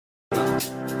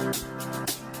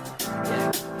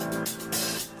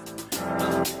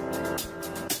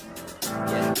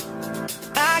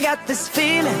I got this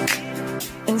feeling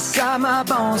inside my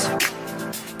bones.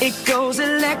 It goes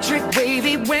electric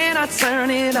wavy when I turn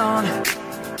it on.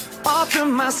 All through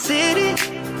my city,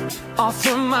 all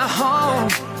through my home.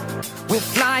 We're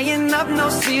flying up, no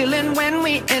ceiling when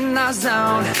we in our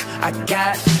zone. I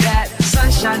got that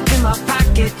sunshine in my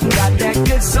pocket, got that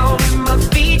good soul in my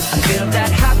feet. I feel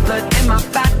that hot blood in my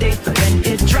body when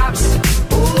it drops.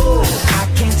 Ooh, I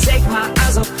can't take my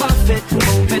eyes off of it,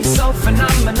 moving so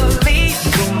phenomenally.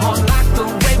 You're more like the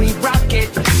way we rock it,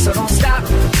 so don't stop.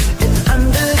 And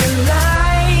under the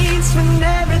lights when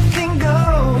everything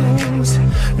goes,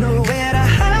 nowhere to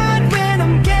hide when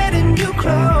I'm getting you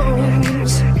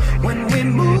close. When we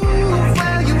move,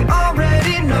 well, you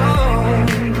already know.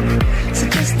 So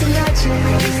just imagine.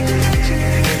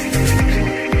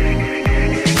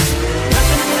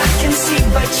 Nothing I can see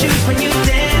but you when you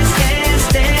dance, dance,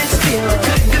 dance. Feel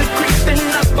good, good creeping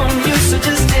up on you. So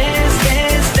just dance,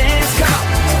 dance, dance. Come on.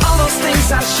 All those things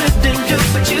I shouldn't do,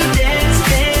 but you dance,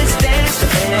 dance, dance.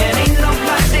 And ain't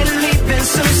nobody leaving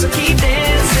soon, so keep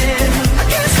dancing. I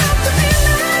can't stop the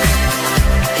feeling.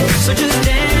 So just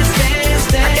dance, dance,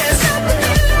 dance.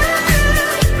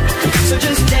 So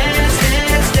just dance,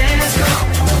 dance, dance,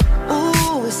 come on.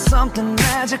 Ooh, it's something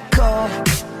magical.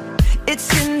 It's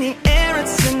in the air,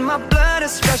 it's in my blood,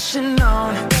 it's rushing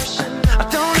on. I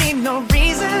don't need no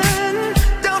reason,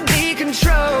 don't need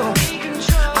control.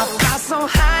 I fly so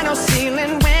high, no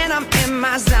ceiling when I'm in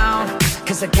my zone.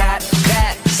 Cause I got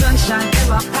that sunshine in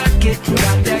my pocket,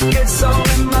 got that good soul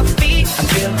in my feet. I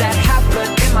feel that hot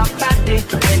blood in my body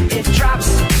when it drops.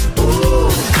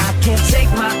 Ooh, I can't take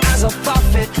my eyes off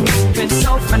of it, moving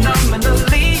so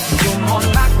phenomenally. You're more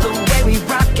like the way we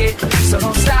rock it, so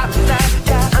don't stop that.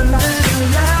 Under the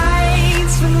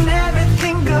lights when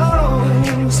everything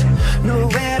goes,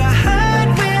 nowhere to hide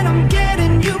when I'm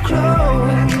getting you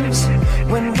close.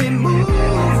 When we move,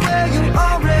 well, you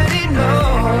already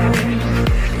know.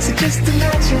 So just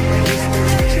imagine.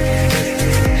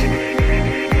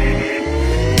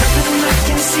 Nothing I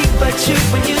can see but you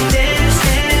when you dance,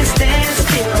 dance, dance.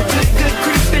 Feel good, good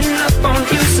creeping up on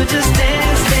you. So just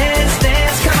dance, dance,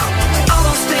 dance. Come on. All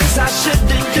those things I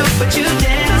shouldn't do, but you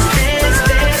dance, dance,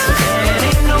 dance. And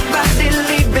ain't nobody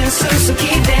leaving soon, so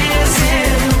keep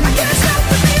dancing. I can't stop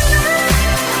the feeling.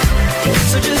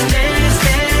 So just dance,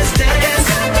 dance, dance.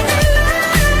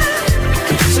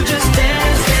 So just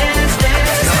dance, dance,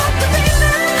 dance.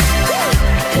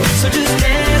 So just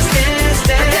dance, dance,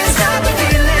 dance. I can't stop the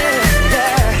feeling,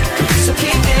 yeah. So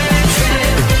keep dancing.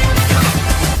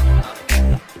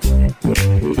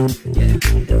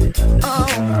 Oh,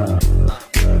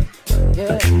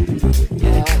 yeah,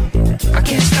 yeah. I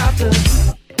can't stop the.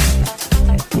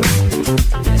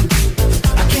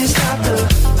 I can't stop the.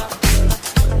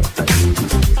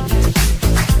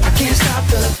 I can't stop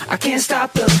the. I can't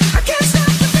stop the. I can't stop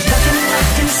the. Nothing I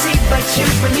can see but you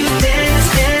when you dance,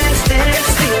 dance, dance.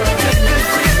 Feel good, good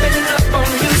creeping up on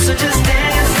you. So just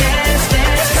dance, dance,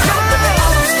 dance.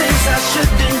 All those things I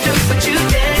shouldn't do, but you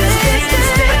dance, dance,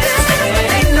 dance.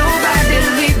 Ain't nobody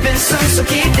leaving soon, so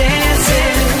keep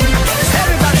dancing.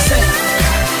 Everybody say.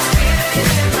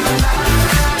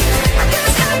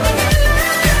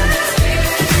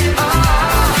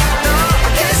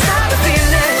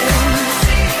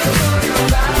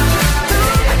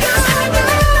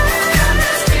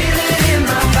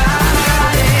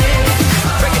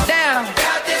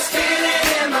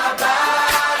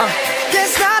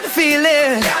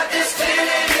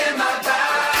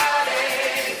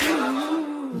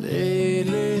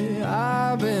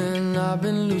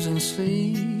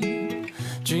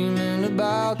 Dreaming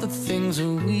about the things that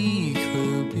we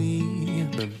could be.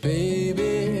 But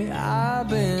baby, I've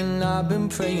been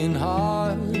praying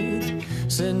hard.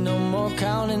 Said no more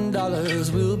counting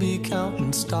dollars, we'll be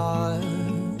counting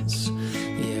stars.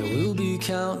 Yeah, we'll be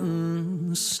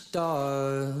counting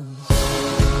stars.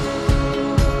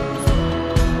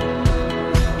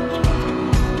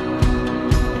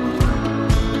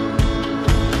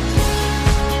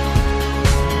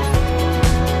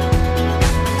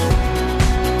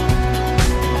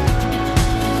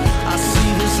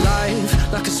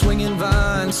 Like a swinging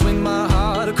vine, swing my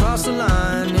heart across the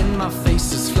line. In my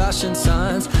face is flashing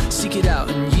signs. Seek it out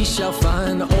and ye shall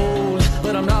find. Old,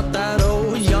 but I'm not that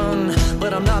old. Young,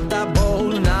 but I'm not that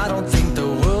bold. And I don't think the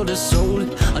world is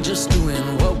sold. I'm just doing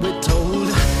what we're told.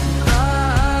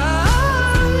 I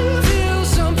feel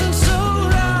something so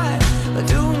right,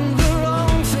 doing the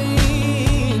wrong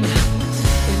thing.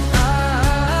 And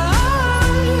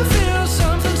I feel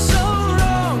something so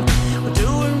wrong,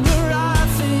 doing the right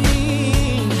thing.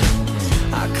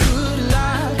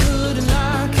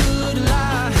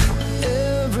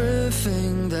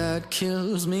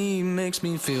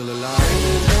 makes me feel alive.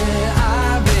 Lately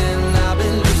I've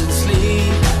been losing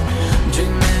sleep,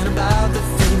 dreaming about the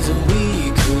things that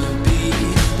we could be.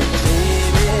 But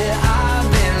baby, I've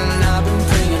been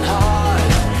praying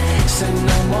hard. Said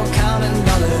no more counting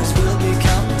dollars, we'll be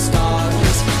counting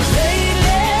stars.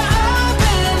 Lately I've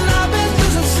been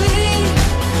losing sleep,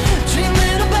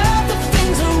 dreaming about the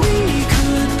things that we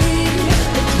could be.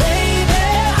 But baby,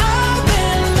 I've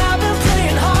been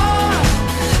praying hard.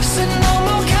 Said no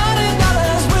more counting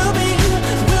dollars, we'll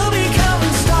be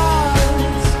counting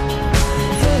stars.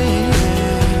 Hey.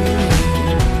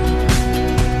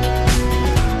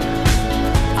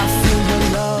 I feel your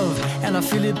love and I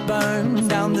feel it burn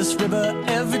down this river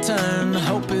every turn.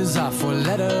 Hope is our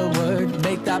four-letter word.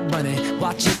 Make that money,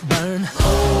 watch it burn.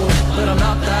 Old, but I'm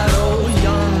not that old.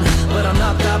 Young, but I'm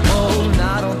not that bold. And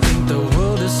I don't think the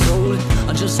world is sold.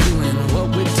 I'm just doing what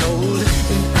we're told.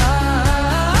 And I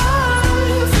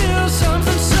feel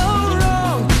something so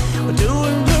wrong. We're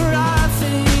doing the right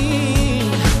thing.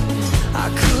 I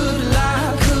could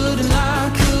lie, could lie,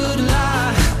 could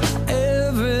lie.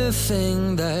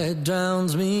 Everything that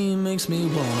drowns me makes me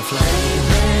wanna fly.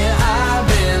 Lately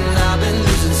I've been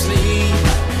losing sleep,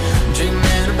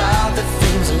 dreaming about the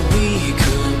things that we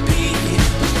could be.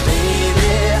 But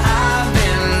baby, I've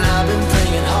been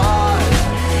praying hard.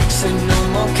 Say no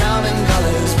more counting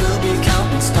dollars, we'll be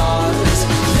counting stars.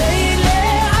 Lately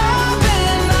I've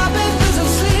been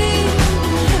losing sleep,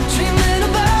 dreaming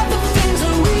about the things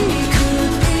that we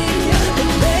could be.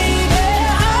 But baby,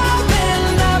 I've been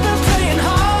praying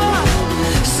hard.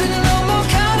 Say no more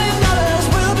counting dollars,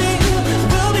 we'll be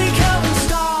counting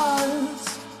stars.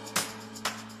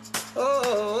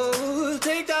 Oh,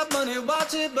 take that money,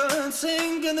 watch it burn,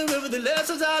 sink in the river the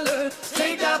lessons I learned.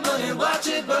 Take that money, watch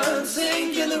it burn,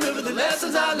 sink in the river the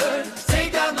lessons I learned.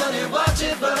 Take that money, watch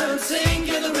it burn, sink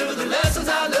in the river the lessons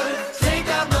I learned. Take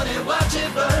that money, watch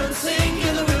it burn, sink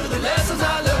in the river the lessons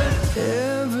I learned.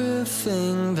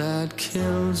 Everything that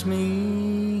kills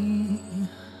me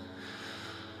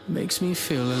makes me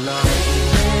feel alive.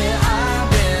 Lately I've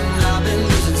been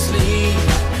losing sleep,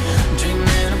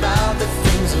 dreaming about the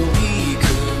things that we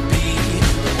could be.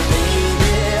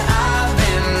 Baby, I've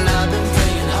been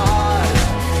praying hard.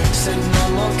 Said no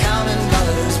more counting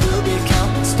dollars, we'll be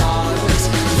counting stars.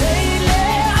 Lately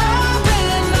I've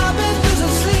been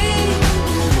losing sleep,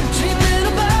 dreaming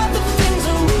about the things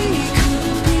that we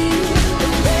could be.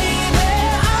 But baby,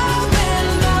 I've been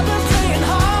praying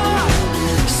hard.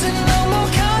 Said no more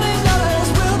counting dollars,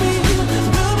 we'll be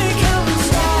counting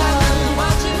stars.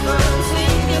 Watch it burn,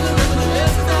 sing in the river the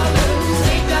lessons I learned.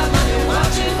 Take that money,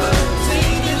 watch it burn,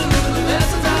 sing in the river the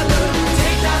lessons I learned.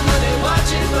 Take that money,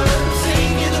 watch it burn,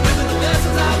 sing in the river the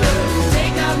lessons I learned.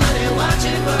 Take that money, watch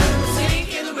it burn, sing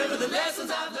in the river the lessons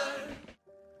I learned.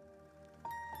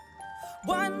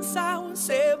 Once I was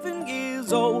 7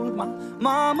 years old, my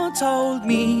mama told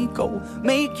me, go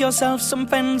make yourself some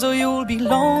friends or you'll be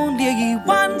lonely.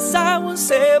 Once I was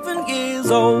 7 years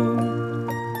old.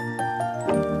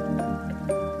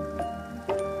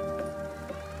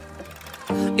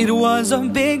 It was a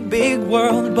big, big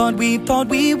world, but we thought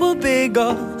we were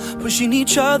bigger, pushing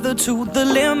each other to the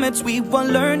limits. We were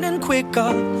learning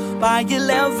quicker. By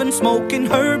 11, smoking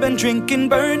herb and drinking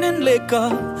burning liquor.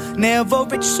 Never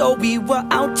rich, so we were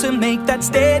out to make that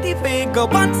steady figure.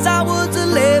 Once I was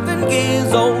 11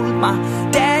 years old, my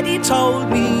daddy told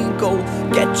me, go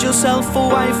get yourself a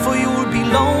wife or you'll be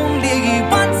lonely.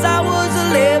 Once I was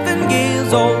 11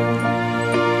 years old.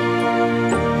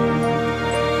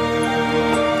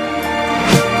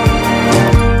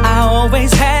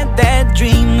 Always had that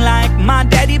dream like my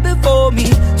daddy before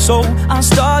me. So I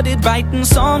started writing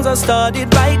songs, I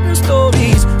started writing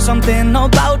stories. Something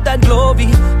about that glory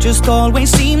just always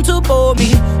seemed to bore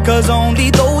me, cause only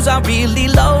those I really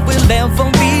love will ever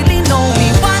really know me.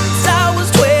 Once I was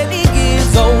 20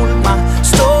 years old, my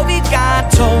story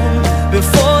got told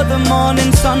before the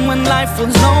morning sun when life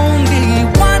was lonely.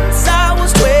 Once I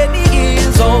was 20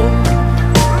 years old.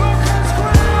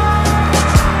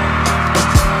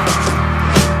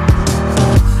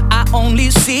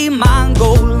 Only see my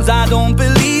goals, I don't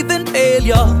believe in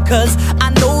failure, cause I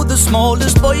know the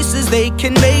smallest voices, they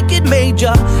can make it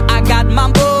major. I got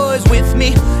my boys with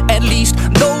me, at least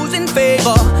those in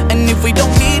favor. And if we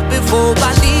don't meet before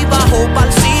I leave, I hope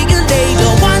I'll see you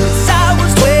later. Once I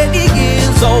was 20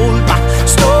 years old, my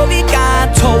story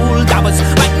got told. I was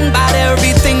writing about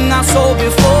everything I saw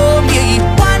before me.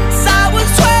 Once I was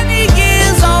 20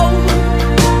 years old.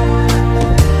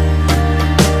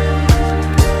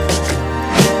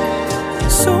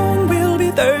 Soon we'll be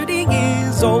 30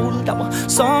 years years old. Our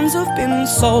songs have been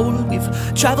sold.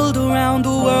 We've traveled around the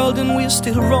world and we're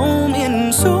still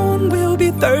roaming. Soon we'll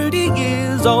be 30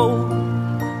 years old.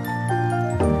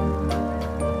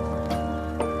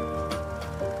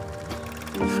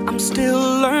 I'm still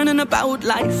learning about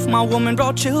life. My woman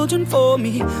brought children for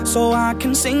me, so I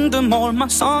can sing them all my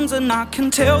songs and I can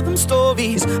tell them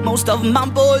stories. Most of my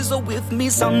boys are with me,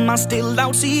 some are still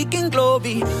out seeking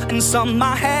glory, and some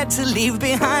I had to leave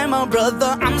behind. My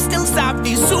brother, I'm still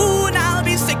sorry. Soon I'll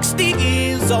be 60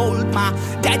 years old. My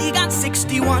daddy got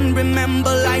 61.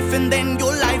 Remember life and then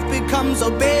your life becomes a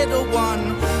better one.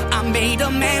 I made a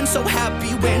man so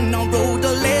happy when I wrote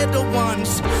a letter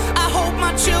once.